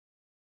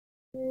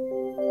People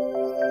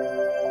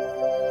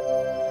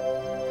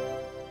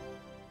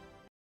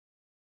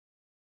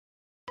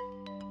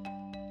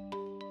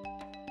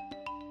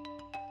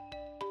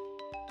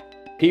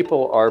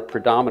are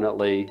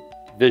predominantly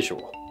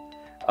visual.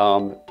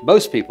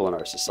 Most people in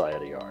our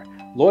society are.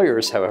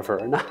 Lawyers, however,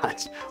 are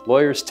not.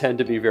 Lawyers tend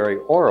to be very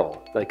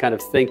oral. They kind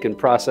of think and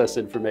process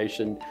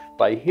information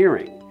by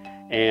hearing.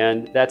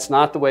 And that's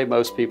not the way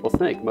most people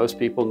think. Most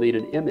people need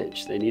an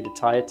image. They need to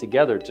tie it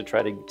together to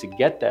try to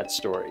get that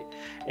story.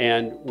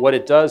 And what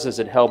it does is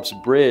it helps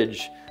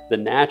bridge the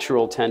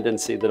natural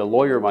tendency that a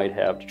lawyer might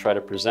have to try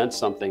to present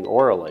something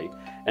orally,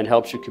 and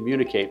helps you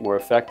communicate more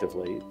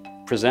effectively,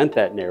 present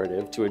that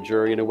narrative to a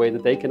jury in a way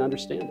that they can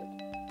understand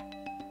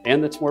it,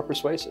 and that's more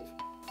persuasive.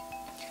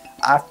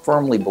 I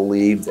firmly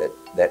believe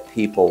that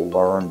people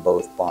learn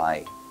both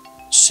by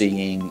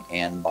seeing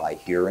and by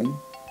hearing.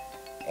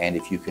 And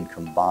if you can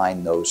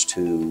combine those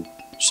two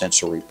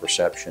sensory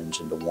perceptions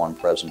into one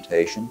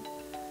presentation,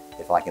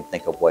 if I can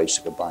think of ways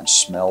to combine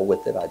smell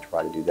with it, I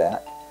try to do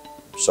that.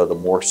 So the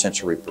more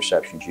sensory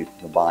perceptions you can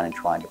combine in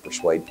trying to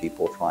persuade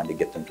people, trying to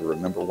get them to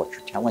remember what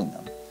you're telling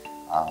them,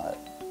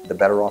 the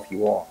better off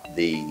you are.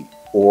 The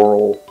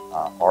oral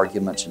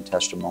arguments and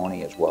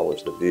testimony, as well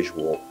as the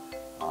visual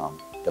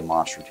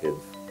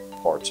demonstrative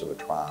parts of a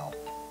trial.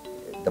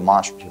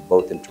 Demonstrative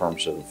both in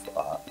terms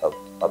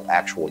of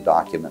actual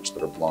documents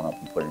that are blown up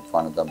and put in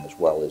front of them, as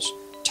well as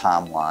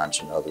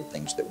timelines and other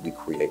things that we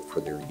create for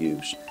their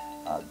use.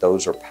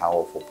 Those are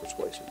powerful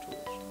persuasive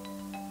tools.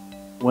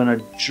 When a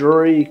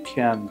jury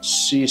can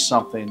see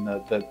something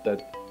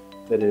that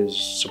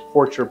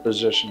supports your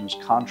position, is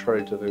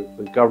contrary to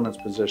the government's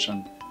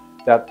position,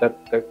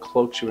 that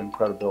cloaks you in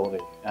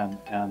credibility,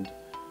 and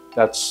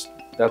that's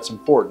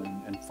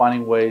important. And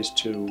finding ways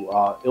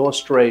to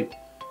illustrate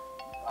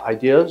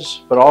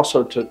ideas, but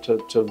also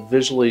to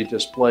visually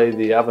display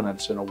the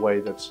evidence in a way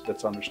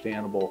that's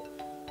understandable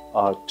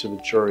to the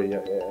jury,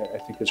 I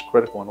think is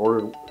critical in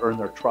order to earn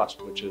their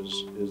trust, which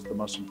is the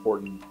most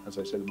important, as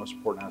I say, the most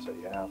important asset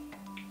you have.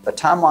 A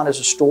timeline is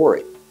a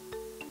story.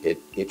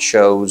 It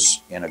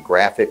shows in a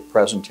graphic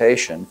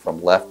presentation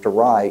from left to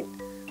right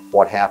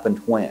what happened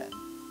when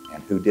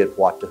and who did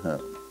what to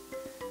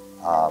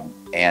whom.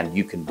 And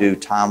you can do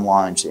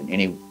timelines in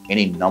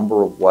any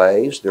number of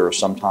ways. There are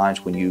some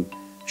times when you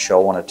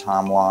show on a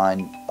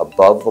timeline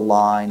above the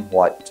line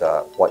what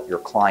your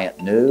client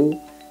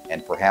knew,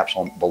 and perhaps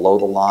below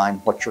the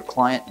line what your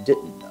client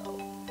didn't know.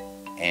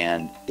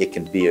 And it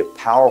can be a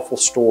powerful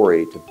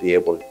story to be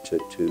able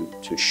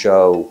to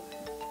show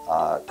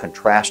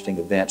contrasting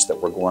events that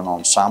were going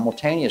on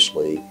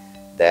simultaneously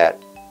that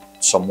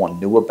someone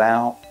knew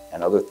about,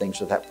 and other things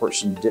that that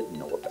person didn't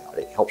know about.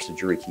 It helps the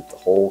jury keep the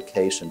whole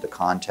case into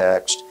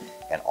context,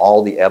 and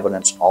all the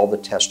evidence, all the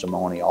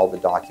testimony, all the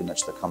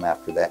documents that come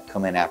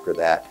in after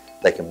that,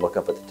 they can look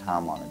up at the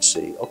timeline and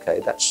see, okay,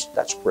 that's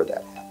where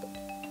that happened.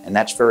 And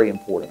that's very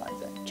important, I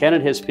think. Ken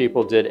and his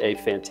people did a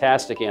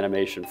fantastic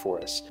animation for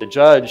us. The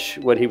judge,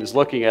 when he was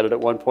looking at it at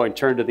one point,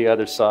 turned to the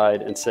other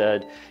side and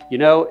said, you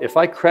know, if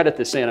I credit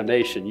this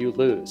animation, you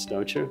lose,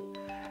 don't you?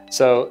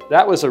 So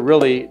that was a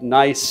really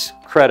nice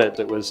credit.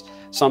 That was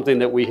something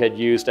that we had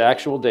used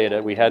actual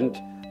data. We hadn't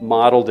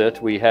modeled it.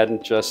 We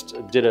hadn't just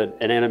did an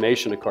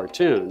animation, a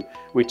cartoon.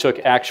 We took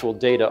actual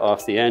data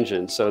off the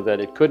engine so that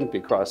it couldn't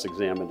be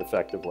cross-examined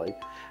effectively.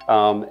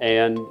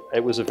 And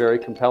it was a very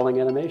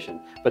compelling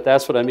animation. But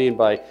that's what I mean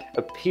by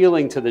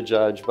appealing to the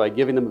judge, by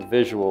giving them a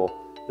visual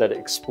that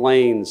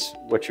explains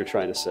what you're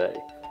trying to say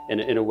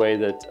in a way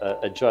that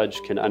a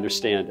judge can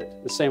understand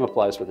it. The same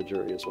applies with a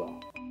jury as well.